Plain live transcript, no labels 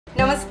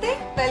Namaste,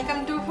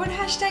 welcome to Food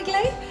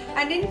 #Life,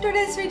 and in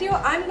today's video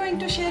I'm going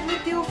to share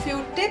with you a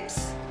few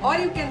tips, or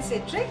you can say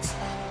tricks,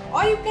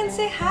 or you can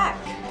say hack.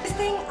 This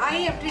thing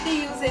I everyday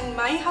use in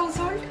my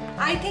household.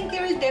 I think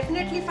you will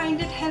definitely find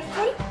it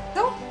helpful.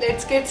 So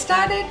let's get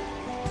started.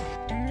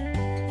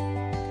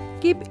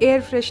 Keep air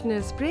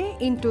freshener spray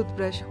in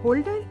toothbrush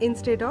holder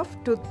instead of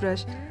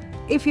toothbrush.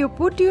 If you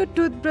put your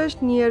toothbrush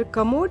near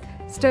commode,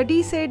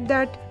 study said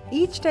that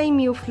each time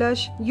you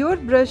flush, your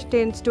brush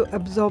tends to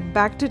absorb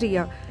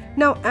bacteria.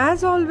 Now,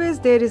 as always,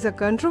 there is a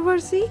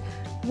controversy.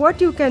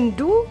 What you can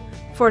do?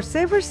 For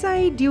safer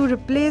side, you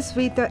replace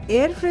with an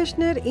air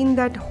freshener in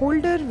that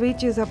holder,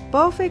 which is a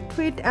perfect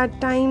fit at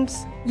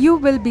times. You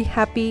will be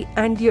happy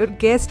and your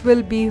guest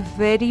will be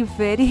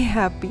very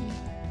happy.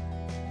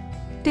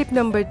 Tip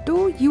number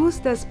 2, use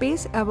the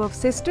space above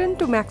cistern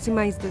to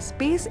maximize the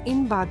space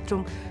in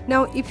bathroom.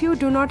 Now, if you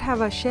do not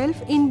have a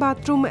shelf in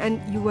bathroom and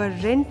you are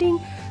renting,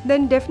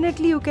 then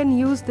definitely you can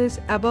use this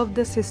above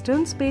the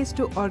cistern space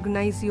to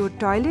organize your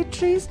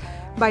toiletries.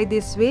 By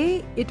this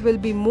way, it will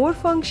be more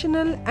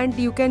functional and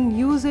you can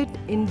use it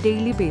in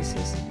daily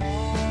basis.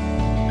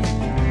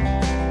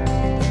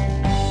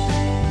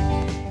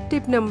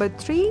 Tip number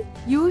 3,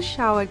 use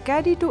shower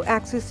caddy to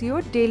access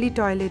your daily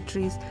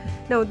toiletries.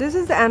 Now, this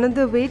is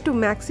another way to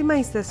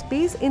maximize the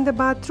space in the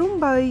bathroom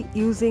by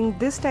using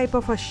this type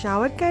of a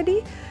shower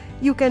caddy.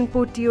 You can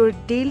put your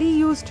daily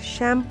used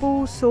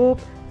shampoo, soap,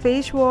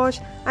 face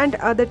wash and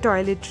other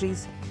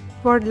toiletries.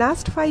 For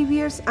last 5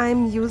 years I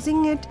am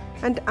using it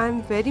and I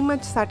am very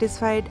much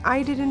satisfied.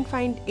 I didn't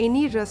find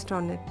any rust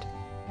on it.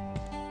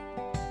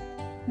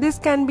 This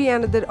can be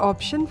another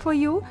option for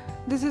you.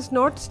 This is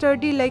not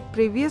sturdy like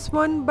previous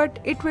one, but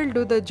it will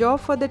do the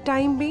job for the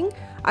time being.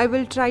 I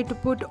will try to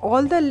put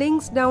all the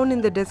links down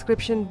in the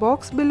description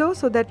box below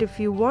so that if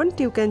you want,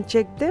 you can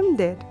check them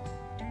there.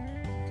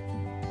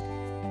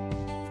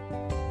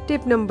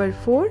 Tip number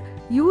 4,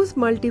 use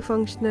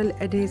multifunctional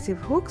adhesive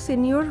hooks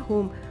in your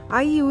home.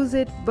 I use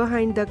it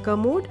behind the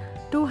commode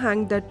to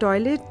hang the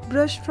toilet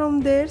brush from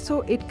there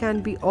so it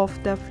can be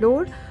off the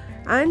floor,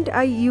 and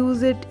I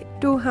use it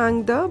to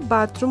hang the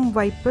bathroom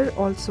wiper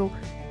also.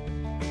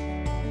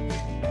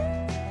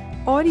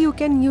 Or you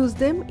can use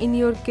them in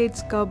your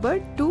kids'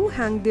 cupboard to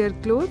hang their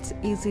clothes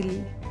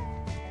easily.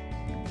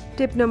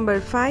 Tip number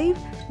 5,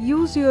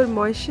 use your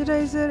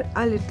moisturizer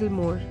a little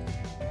more.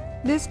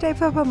 This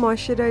type of a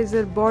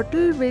moisturizer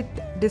bottle with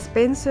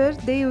dispenser,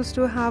 they used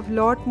to have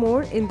lot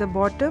more in the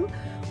bottom.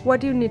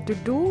 What you need to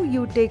do,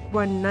 you take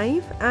one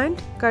knife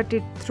and cut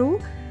it through.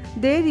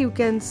 There you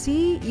can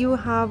see you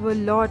have a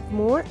lot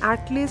more,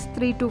 at least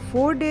 3 to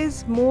 4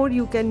 days more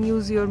you can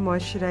use your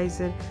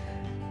moisturizer.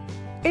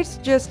 It's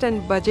just a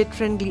budget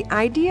friendly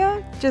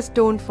idea. Just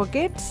don't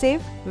forget,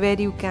 save where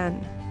you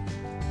can.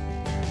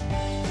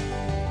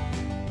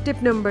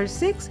 Tip number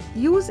 6,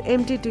 use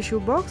empty tissue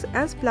box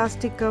as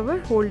plastic cover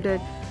holder.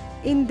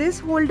 In this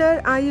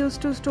holder, I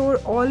used to store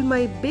all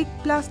my big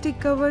plastic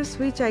covers,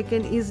 which I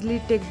can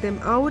easily take them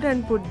out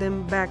and put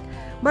them back.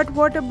 But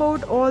what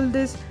about all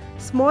these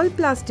small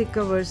plastic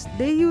covers?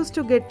 They used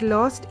to get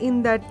lost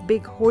in that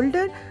big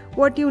holder.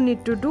 What you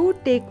need to do,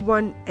 take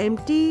one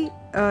empty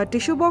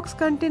tissue box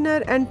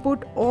container and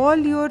put all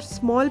your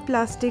small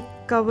plastic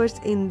covers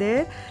in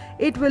there.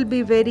 It will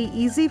be very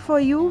easy for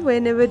you.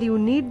 Whenever you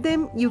need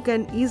them, you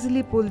can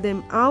easily pull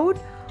them out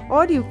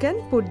or you can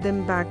put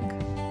them back.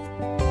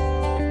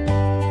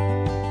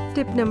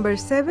 Tip number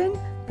 7,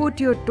 put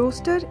your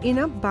toaster in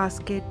a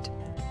basket.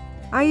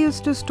 I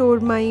used to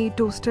store my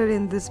toaster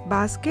in this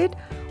basket,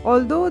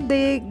 although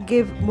they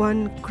give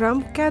one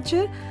crumb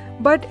catcher,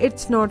 but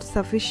it's not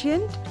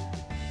sufficient.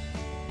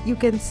 You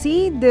can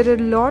see there are a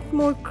lot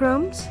more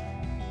crumbs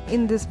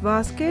in this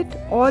basket.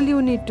 All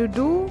you need to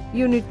do,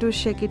 you need to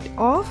shake it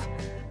off,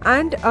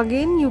 and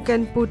again you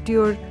can put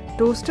your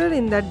toaster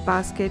in that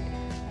basket.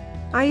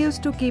 I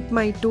used to keep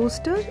my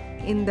toaster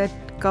in that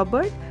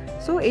cupboard,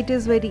 so it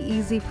is very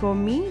easy for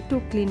me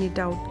to clean it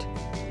out.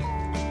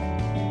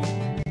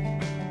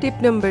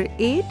 Tip number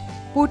 8,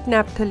 put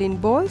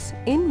naphthalene balls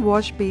in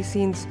wash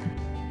basins.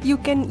 You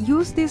can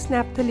use these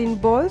naphthalene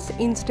balls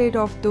instead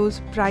of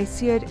those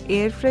pricier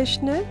air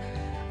freshener.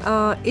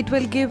 It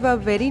will give a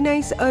very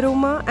nice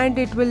aroma and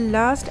it will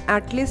last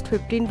at least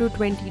 15 to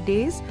 20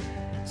 days.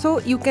 So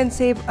you can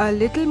save a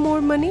little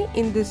more money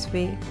in this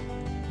way.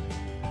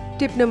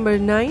 Tip number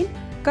 9,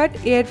 cut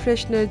air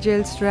freshener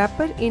gel's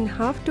wrapper in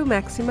half to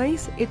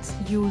maximize its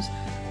use.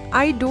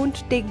 I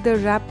don't take the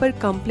wrapper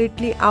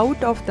completely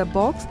out of the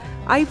box.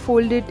 I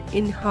fold it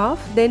in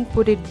half, then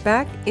put it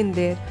back in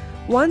there.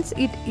 Once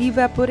it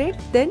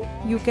evaporates, then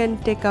you can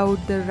take out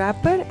the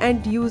wrapper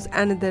and use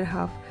another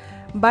half.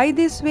 By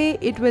this way,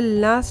 it will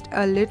last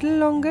a little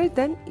longer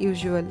than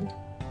usual.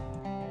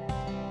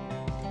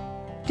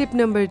 Tip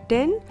number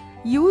 10,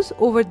 use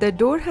over the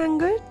door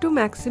hanger to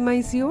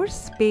maximize your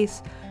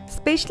space.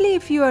 Especially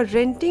if you are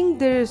renting,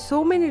 there are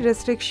so many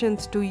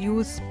restrictions to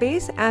use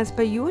space as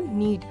per your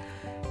need.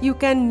 You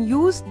can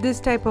use this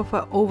type of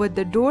a over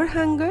the door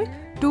hanger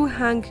to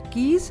hang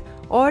keys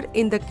or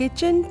in the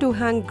kitchen to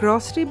hang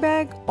grocery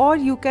bag, or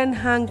you can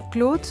hang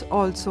clothes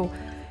also.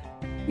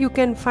 You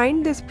can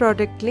find this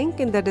product link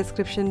in the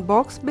description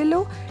box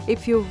below.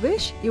 If you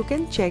wish, you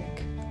can check.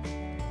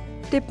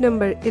 Tip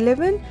number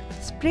 11.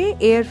 Spray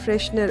air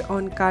freshener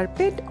on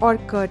carpet or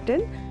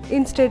curtain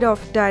instead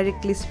of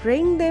directly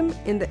spraying them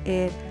in the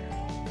air.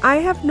 I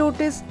have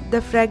noticed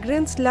the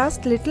fragrance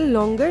lasts little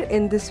longer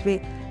in this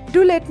way.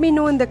 Do let me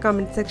know in the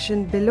comment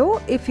section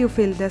below if you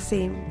feel the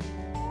same.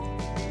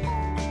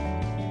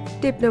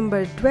 Tip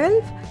number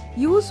 12.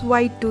 Use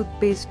white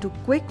toothpaste to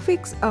quick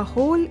fix a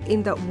hole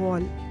in the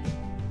wall.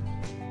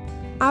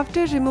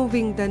 After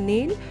removing the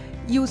nail,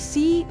 you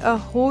see a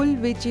hole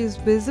which is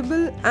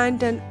visible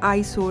and an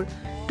eyesore.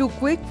 To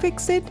quick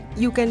fix it,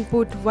 you can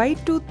put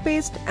white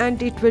toothpaste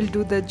and it will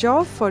do the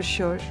job for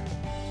sure.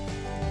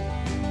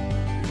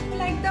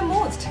 Like the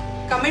most?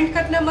 Comment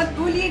करना मत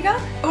भूलिएगा.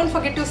 Don't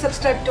forget to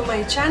subscribe to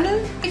my channel.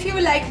 If you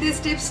like these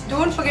tips,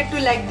 don't forget to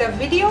like the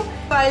video.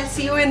 I'll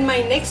see you in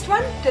my next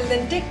one. Till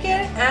then, take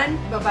care and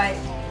bye bye.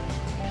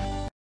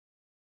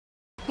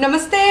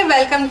 Namaste.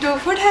 Welcome to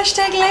Food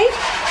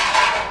 #Life.